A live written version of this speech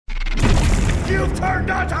You've turned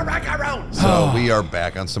on to Rykerroad. So we are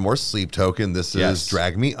back on some more Sleep Token. This is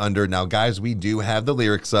Drag Me Under. Now, guys, we do have the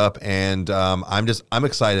lyrics up, and I'm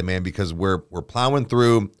excited, man, because we're plowing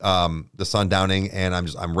through the Sundowning, and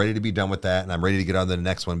I'm ready to be done with that, and I'm ready to get on to the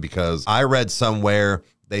next one, because I read somewhere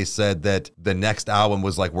they said that the next album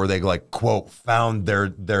was like where they like quote found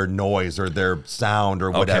their noise or their sound or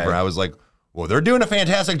whatever. Okay. I was like, well, they're doing a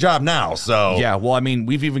fantastic job now. So yeah, well, I mean,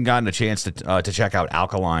 we've even gotten a chance to check out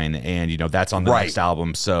Alkaline, and that's on the next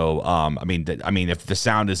album. So, I mean, if the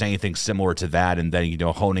sound is anything similar to that, and then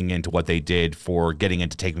honing into what they did for getting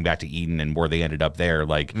into Take Me Back to Eden and where they ended up there,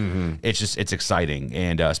 like it's exciting,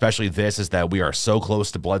 and especially this is that we are so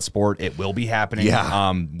close to Bloodsport. It will be happening.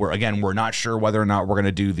 Yeah. We're not sure whether or not we're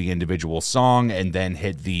gonna do the individual song and then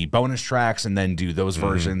hit the bonus tracks and then do those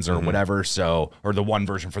versions or whatever. So, or the one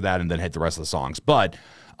version for that and then hit the rest of the songs, but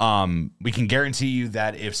we can guarantee you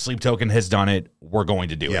that if Sleep Token has done it, we're going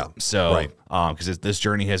to do it. So because this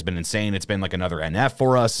journey has been insane. It's been like another NF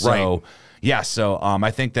for us. So yeah, so I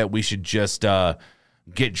think that we should just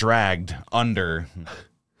get dragged under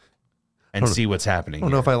and see what's happening. I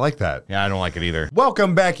don't know if I like that. Yeah, I don't like it either.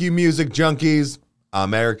 Welcome back, you music junkies.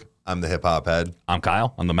 I'm Eric. I'm the hip hop head. I'm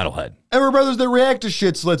Kyle. I'm the metal head. And we're brothers that react to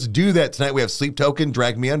shit, so let's do that. Tonight we have Sleep Token,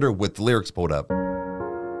 Drag Me Under with the lyrics pulled up.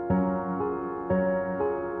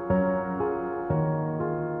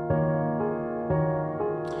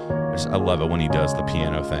 I love it when he does the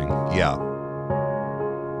piano thing. Yeah.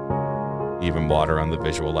 Even water on the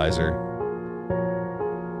visualizer.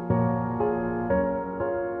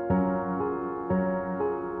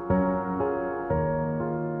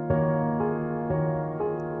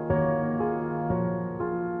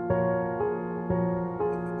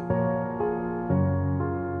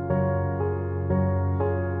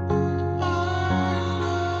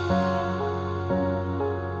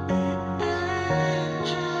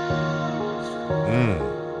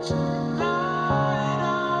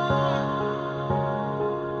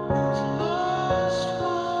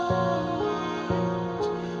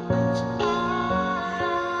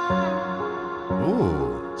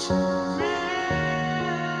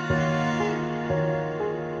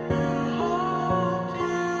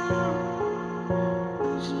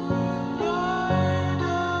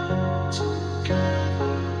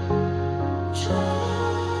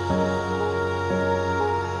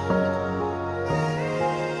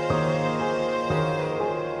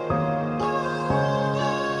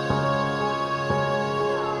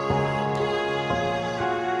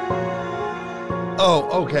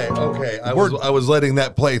 Oh, okay. I was letting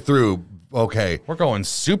that play through. Okay. We're going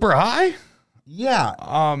super high? Yeah.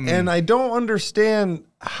 And I don't understand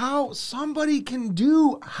how somebody can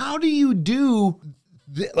do, how do you do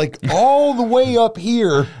like all the way up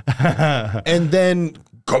here and then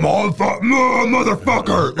come on,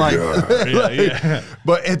 motherfucker. Like,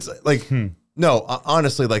 but it's like, no,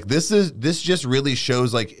 honestly, like this just really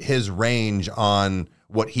shows like his range on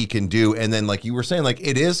what he can do. And then like you were saying, like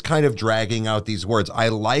it is kind of dragging out these words. I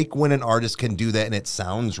like when an artist can do that and it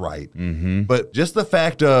sounds right. But just the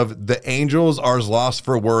fact of the angels are as lost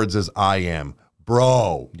for words as I am,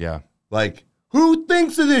 bro. Yeah. Like who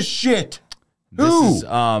thinks of this shit? This is,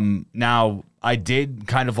 now I did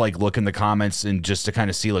kind of like look in the comments and just to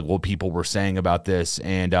kind of see like what people were saying about this.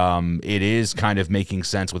 And it is kind of making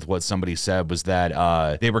sense with what somebody said was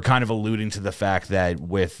that they were kind of alluding to the fact that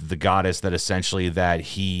with the goddess that essentially that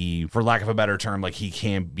he, for lack of a better term, like he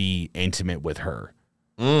can't be intimate with her.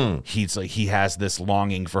 He's like, he has this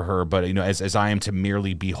longing for her, but as I am to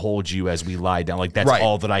merely behold you as we lie down, like that's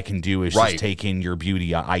all that I can do is just take in your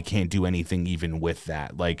beauty. I can't do anything even with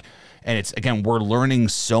that. Like, and it's, again, we're learning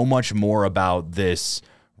so much more about this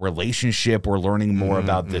relationship. We're learning more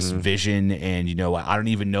about this vision. And, I don't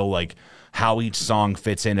even know like how each song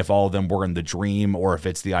fits in, if all of them were in the dream or if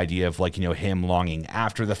it's the idea of like, him longing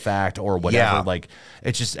after the fact or whatever. Like,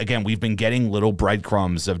 it's just, again, we've been getting little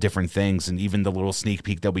breadcrumbs of different things. And even the little sneak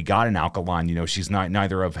peek that we got in Alkaline, she's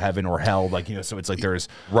neither of heaven or hell. Like, so it's like there's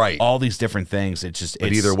all these different things. It's just,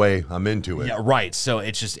 but either way, I'm into it. Yeah, right. So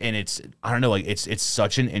it's just, and it's, I don't know, like it's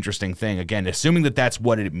such an interesting thing. Again, assuming that that's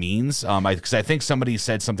what it means. Because I think somebody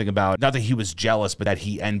said something about, not that he was jealous, but that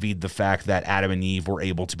he envied the fact that Adam and Eve were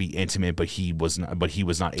able to be intimate, but he was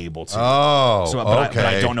not able to. Oh, so, but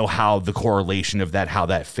I don't know how the correlation of that, how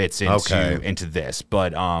that fits into this,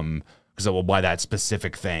 but because why that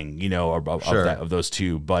specific thing, of those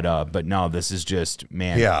two, but no, this is just,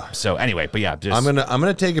 man. Yeah. So anyway, but yeah, just, I'm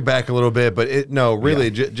gonna take it back a little bit, but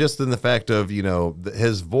just in the fact of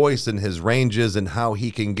his voice and his ranges and how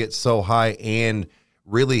he can get so high and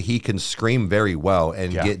really he can scream very well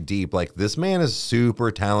and get deep. Like, this man is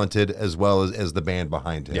super talented as well as the band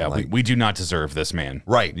behind him. Yeah, like, we do not deserve this man.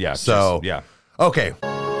 Right. Yeah. So, yeah. Okay.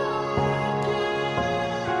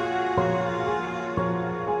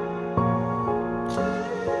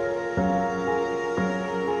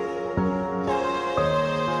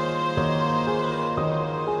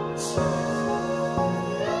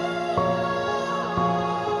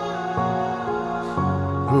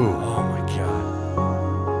 Ooh. Oh my God.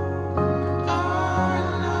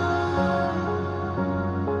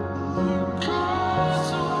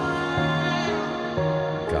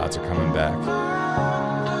 Gods are coming back.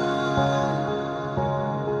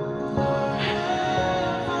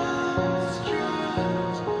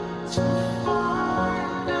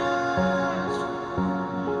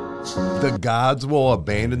 The gods will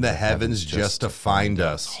abandon the heavens just to find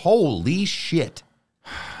us. Holy shit.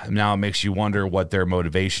 Now it makes you wonder what their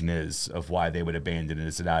motivation is of why they would abandon it.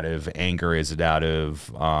 Is it out of anger? Is it out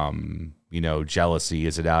of, jealousy?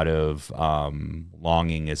 Is it out of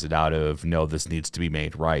longing? Is it out of, no, this needs to be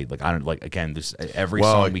made right? Like, I don't like, again, this every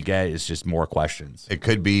song we get is just more questions. It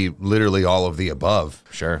could be literally all of the above.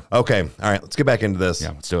 Sure. Okay. All right. Let's get back into this. Yeah,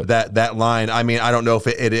 let's do it. That line, I mean, I don't know if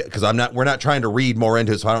it because we're not trying to read more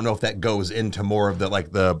into it, so I don't know if that goes into more of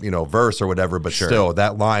the verse or whatever, but still,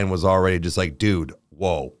 that line was already just like, dude,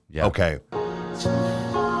 whoa. Yeah. Okay.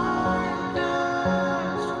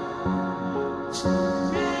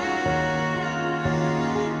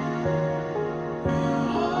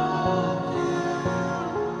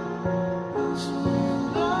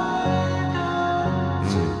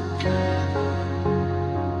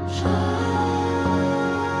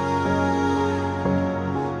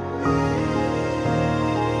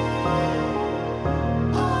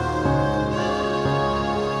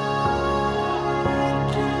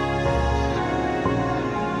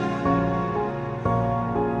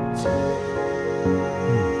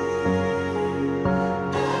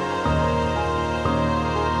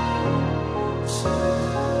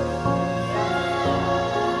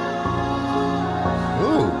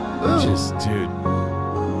 Dude.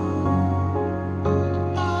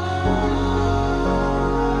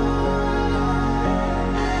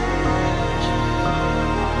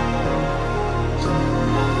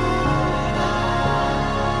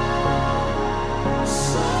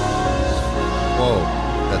 Whoa,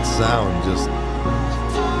 that sound just...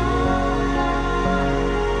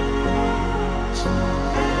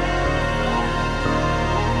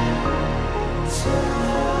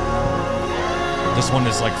 This one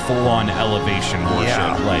is like full-on elevation worship.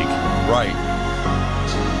 Yeah. Like, right.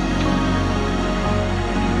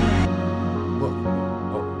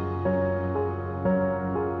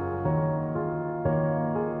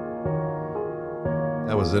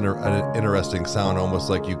 That was an interesting sound, almost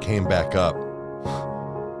like you came back up.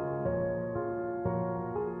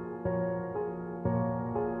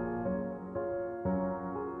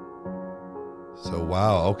 So,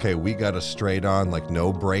 wow, okay, we got a straight on, like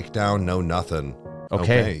no breakdown, no nothing.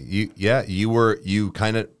 Okay. You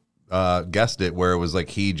kind of guessed it, where it was like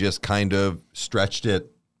he just kind of stretched it.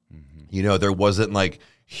 Mm-hmm. There wasn't like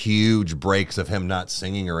huge breaks of him not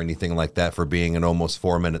singing or anything like that for being an almost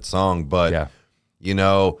 4-minute song. But,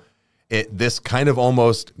 this kind of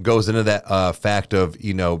almost goes into that fact of,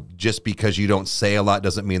 just because you don't say a lot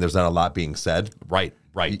doesn't mean there's not a lot being said. Right.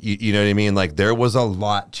 Right. You know what I mean? Like, there was a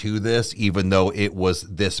lot to this, even though it was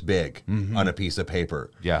this big on a piece of paper.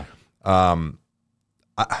 Yeah.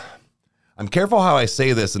 I'm careful how I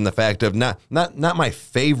say this in the fact of not my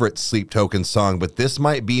favorite Sleep Token song, but this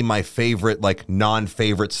might be my favorite, like,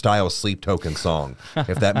 non-favorite style Sleep Token song,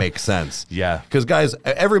 if that makes sense. Yeah. Because, guys,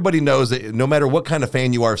 everybody knows that no matter what kind of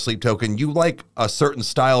fan you are of Sleep Token, you like a certain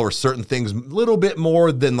style or certain things a little bit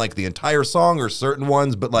more than, like, the entire song or certain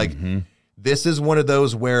ones, but, like, this is one of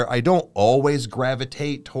those where I don't always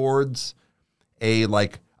gravitate towards a,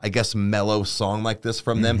 like, I guess, mellow song like this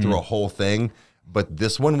from them through a whole thing. But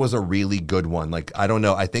this one was a really good one. Like, I don't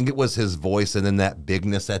know. I think it was his voice and then that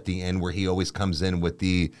bigness at the end where he always comes in with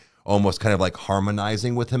the almost kind of like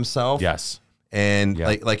harmonizing with himself. Yes. And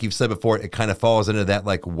like you've said before, it kind of falls into that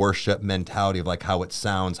like worship mentality of like how it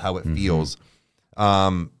sounds, how it feels.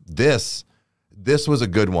 This was a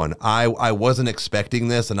good one. I wasn't expecting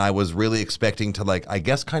this, and I was really expecting to, like, I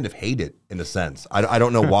guess kind of hate it in a sense. I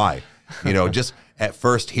don't know why. Just at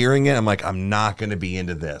first hearing it, I'm like, I'm not going to be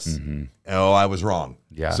into this. Oh, I was wrong.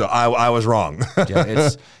 Yeah. So I was wrong.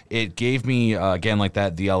 It gave me, again, like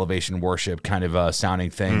that, the elevation worship kind of sounding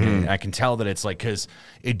thing. And I can tell that it's like, because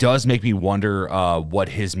it does make me wonder what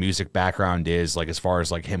his music background is, like as far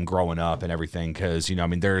as like him growing up and everything. Because,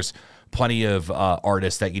 there's plenty of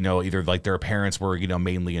artists that, you know, either like their parents were, you know,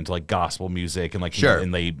 mainly into like gospel music and like, you Sure. know,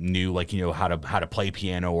 and they knew like, you know, how to play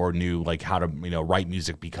piano or knew like how to, you know, write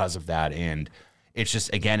music because of that. And it's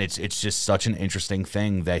just, again, it's just such an interesting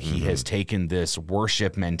thing that he has taken this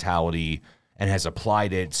worship mentality and has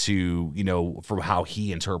applied it to, you know, for how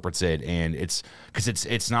he interprets it. And it's because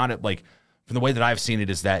it's not like, from the way that I've seen it,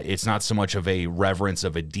 is that it's not so much of a reverence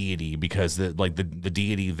of a deity, because the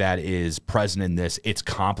deity that is present in this, it's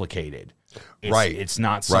complicated. It's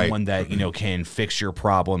not someone that, you know, can fix your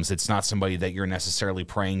problems. It's not somebody that you're necessarily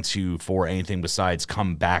praying to for anything besides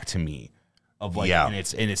come back to me. Of like, and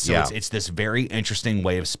it's this very interesting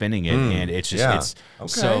way of spinning it, and it's just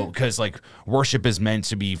so, because like worship is meant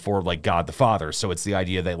to be for like God the Father, so it's the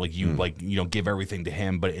idea that like you like, you know, give everything to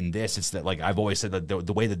him. But in this, it's that, like I've always said, that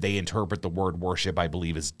the way that they interpret the word worship, I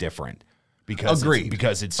believe, is different, because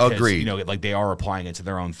it's you know, like they are applying it to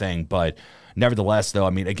their own thing. But nevertheless, though,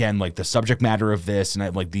 I mean, again, like the subject matter of this,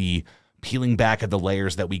 and like the peeling back of the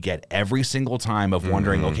layers that we get every single time of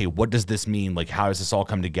wondering, okay, what does this mean? Like, how does this all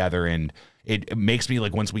come together? And it makes me,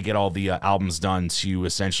 like, once we get all the albums done, to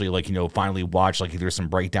essentially, like, you know, finally watch, like, there's some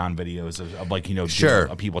breakdown videos of like, you know,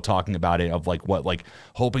 of people talking about it, of like what, like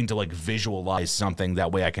hoping to like visualize something,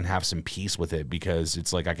 that way I can have some peace with it, because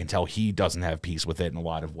it's like I can tell he doesn't have peace with it in a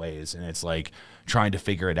lot of ways, and it's like trying to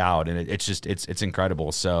figure it out, and it's just it's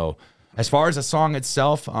incredible. So as far as the song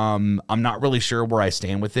itself, I'm not really sure where I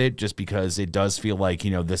stand with it, just because it does feel like, you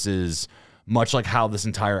know, this is much like how this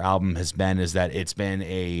entire album has been, is that it's been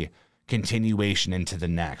a continuation into the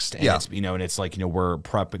next. And it's, you know, and it's like, you know, we're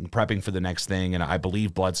prepping for the next thing, and I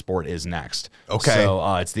believe Bloodsport is next. Okay.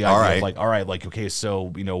 So it's the idea of like, all right, like, okay,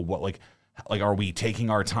 so, you know, what, like, are we taking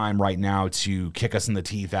our time right now to kick us in the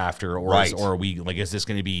teeth after, or or are we, like, is this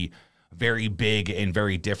going to be very big and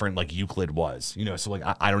very different like Euclid was, you know? So like,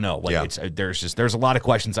 I don't know, like it's, there's a lot of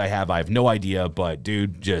questions I have no idea, but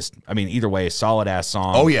dude, just, I mean, either way, solid ass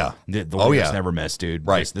song. The lyrics never miss, dude.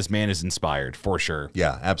 This man is inspired for sure.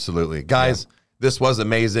 Yeah, absolutely. Guys, this was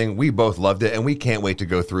amazing. We both loved it, and we can't wait to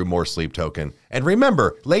go through more Sleep Token. And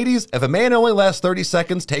remember, ladies, if a man only lasts 30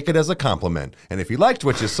 seconds, take it as a compliment. And if you liked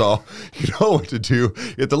what you saw, you know what to do.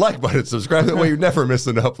 Hit the like button, subscribe, that way you never miss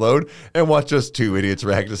an upload, and watch us two idiots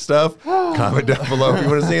react to stuff. Comment down below if you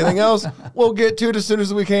want to see anything else. We'll get to it as soon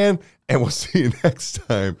as we can, and we'll see you next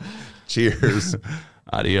time. Cheers.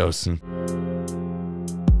 Adios.